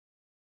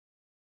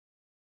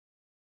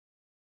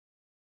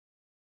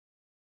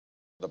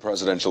The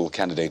presidential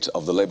candidate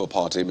of the Labour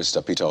Party,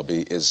 Mr. Peter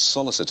Obi, is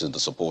soliciting the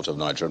support of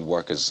Nigerian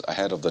workers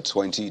ahead of the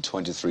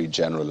 2023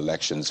 general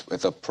elections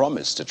with a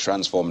promise to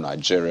transform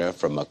Nigeria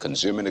from a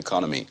consuming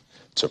economy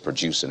to a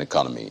producing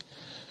economy.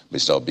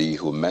 Mr. Obi,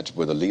 who met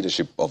with the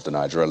leadership of the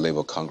Nigerian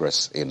Labour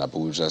Congress in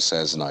Abuja,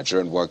 says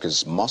Nigerian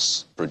workers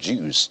must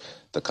produce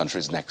the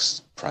country's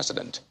next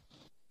president.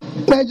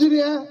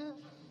 Nigeria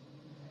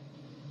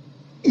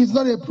is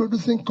not a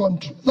producing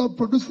country. It's not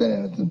producing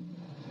anything.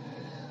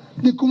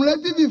 The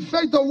cumulative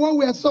effect of what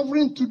we are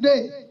suffering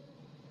today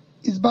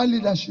is bad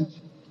leadership.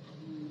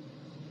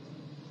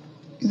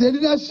 It's a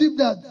leadership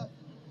that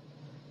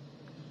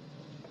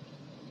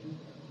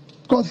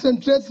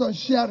concentrates on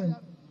sharing.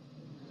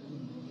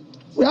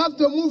 We have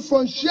to move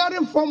from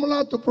sharing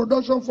formula to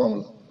production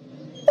formula.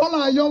 All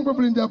our young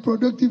people in their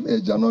productive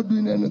age are not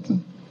doing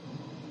anything.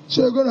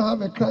 So you're going to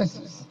have a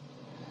crisis.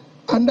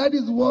 And that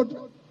is what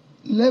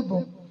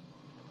Labour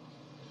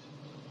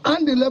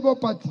and the Labour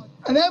Party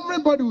and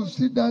everybody will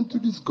sit down to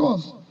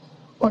discuss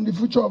on the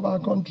future of our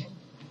country.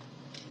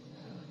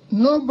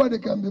 Nobody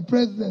can be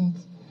president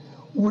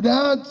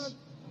without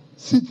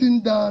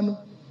sitting down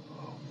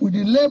with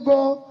the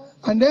Labour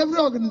and every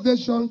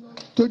organization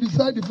to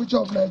decide the future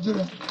of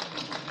Nigeria.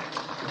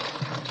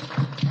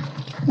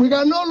 We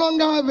can no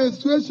longer have a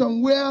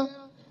situation where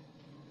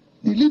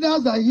the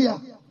leaders are here,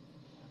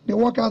 the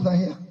workers are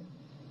here.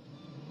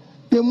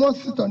 They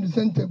must sit on the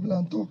same table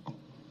and talk.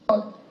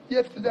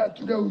 Yesterday and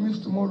today we miss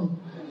tomorrow.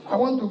 I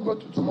want to go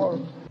to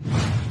tomorrow.